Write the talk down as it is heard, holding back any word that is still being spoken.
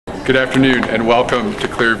Good afternoon and welcome to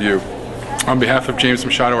Clearview. On behalf of James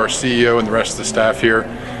Machado, our CEO, and the rest of the staff here,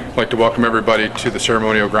 I'd like to welcome everybody to the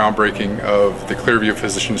ceremonial groundbreaking of the Clearview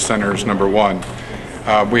Physician Centers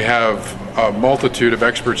 #1. We have a multitude of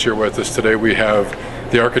experts here with us today. We have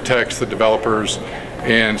the architects, the developers,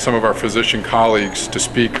 and some of our physician colleagues to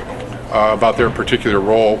speak about their particular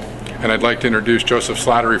role. And I'd like to introduce Joseph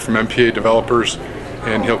Slattery from MPA Developers,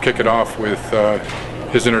 and he'll kick it off with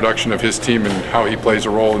his introduction of his team and how he plays a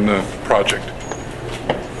role in the project.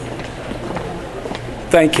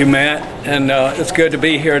 Thank you, Matt, and it's good to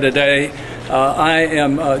be here today. I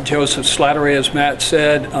am Joseph Slattery, as Matt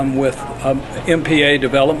said. I'm with MPA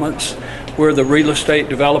Developments. We're the real estate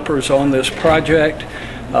developers on this project.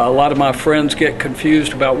 A lot of my friends get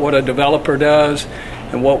confused about what a developer does,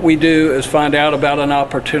 and what we do is find out about an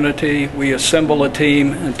opportunity, we assemble a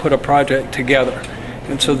team, and put a project together.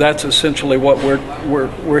 And so that's essentially what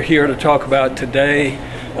we're here to talk about today.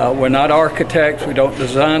 We're not architects. We don't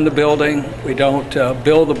design the building. We don't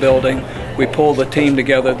build the building. We pull the team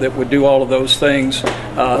together that would do all of those things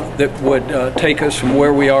that would take us from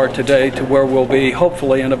where we are today to where we'll be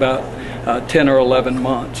hopefully in about 10 or 11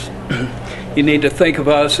 months. You need to think of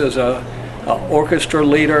us as a orchestra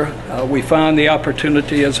leader. We find the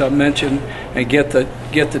opportunity, as I mentioned, and get the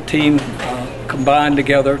team combined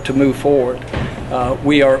together to move forward.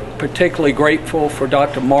 We are particularly grateful for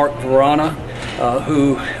Dr. Mark Verana,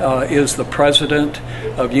 who is the president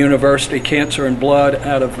of University Cancer and Blood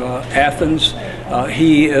out of Athens.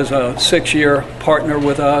 He is a 6-year partner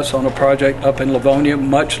with us on a project up in Livonia,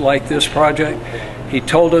 much like this project. He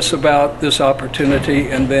told us about this opportunity,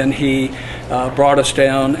 and then he brought us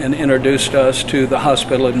down and introduced us to the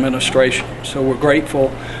hospital administration. So we're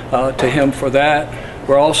grateful to him for that.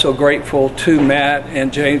 We're also grateful to Matt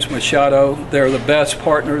and James Machado. They're the best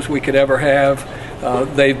partners we could ever have.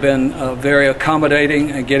 They've been very accommodating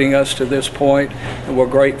in getting us to this point, and we're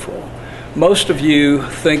grateful. Most of you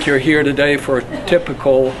think you're here today for a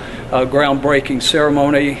typical groundbreaking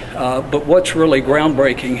ceremony, but what's really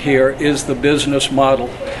groundbreaking here is the business model.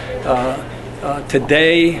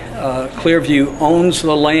 Today, Clearview owns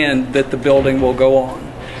the land that the building will go on,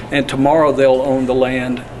 and tomorrow they'll own the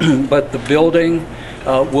land, but the building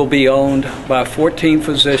will be owned by 14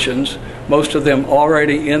 physicians, most of them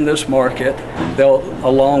already in this market. They'll,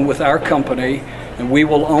 along with our company, and we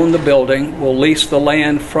will own the building. We'll lease the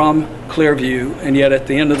land from Clearview, and yet at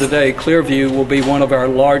the end of the day, Clearview will be one of our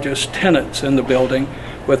largest tenants in the building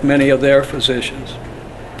with many of their physicians.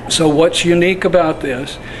 So what's unique about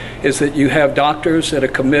this is that you have doctors that are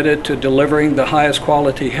committed to delivering the highest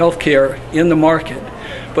quality health care in the market,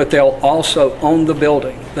 but they'll also own the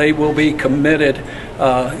building. They will be committed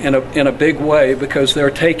in a big way because they're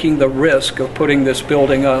taking the risk of putting this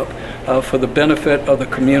building up for the benefit of the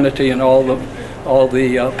community and all the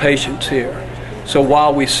patients here. So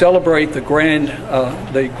while we celebrate the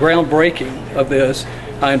groundbreaking of this,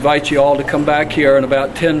 I invite you all to come back here in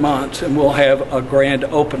about 10 months and we'll have a grand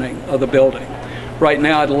opening of the building. Right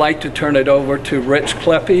now I'd like to turn it over to Rich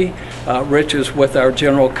Kleppe. Rich is with our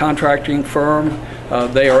general contracting firm.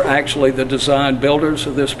 They are actually the design builders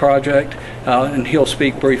of this project, and he'll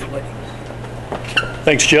speak briefly.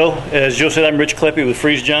 Thanks, Joe. As Joe said, I'm Rich Kleppe with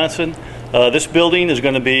Freese Johnson. This building is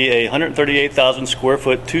going to be a 138,000 square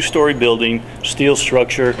foot, 2-story building, steel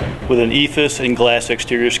structure with an EIFS and glass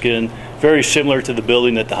exterior skin, very similar to the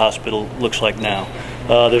building that the hospital looks like now.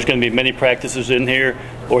 There's going to be many practices in here: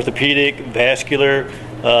 orthopedic, vascular,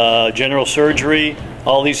 general surgery.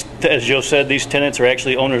 All these, as Joe said, these tenants are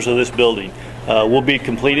actually owners of this building. We'll be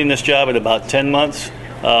completing this job in about 10 months.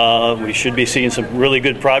 We should be seeing some really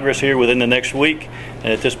good progress here within the next week.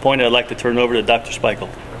 And at this point, I'd like to turn it over to Dr. Spikel.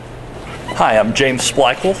 Hi, I'm James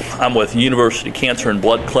Spikel. I'm with University Cancer and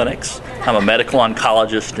Blood Clinics. I'm a medical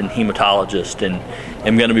oncologist and hematologist, and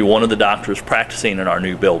am going to be one of the doctors practicing in our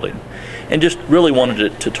new building. And just really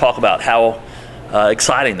wanted to talk about how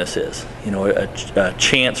exciting this is. You know, a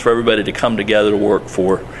chance for everybody to come together to work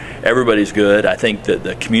for everybody's good. I think that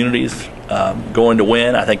the community's going to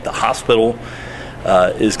win. I think the hospital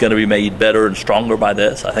is going to be made better and stronger by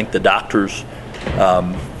this. I think the doctors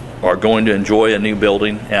are going to enjoy a new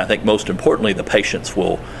building, and I think most importantly the patients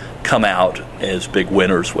will come out as big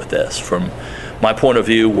winners with this. From my point of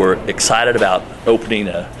view, we're excited about opening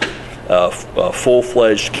a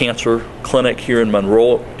full-fledged cancer clinic here in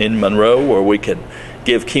Monroe, where we can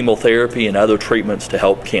give chemotherapy and other treatments to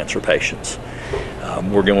help cancer patients.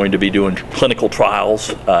 We're going to be doing clinical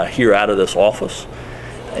trials here out of this office,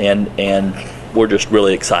 and we're just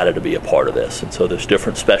really excited to be a part of this. And so there's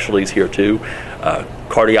different specialties here too.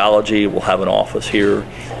 Cardiology will have an office here.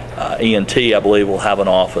 ENT, I believe, will have an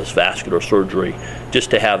office, vascular surgery,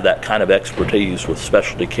 just to have that kind of expertise with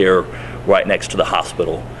specialty care right next to the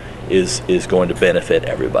hospital is going to benefit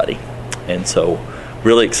everybody. And so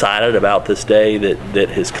really excited about this day that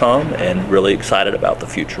has come, and really excited about the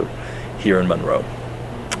future here in Monroe.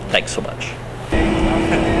 Thanks so much.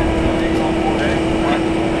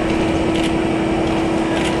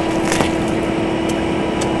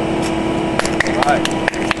 All right.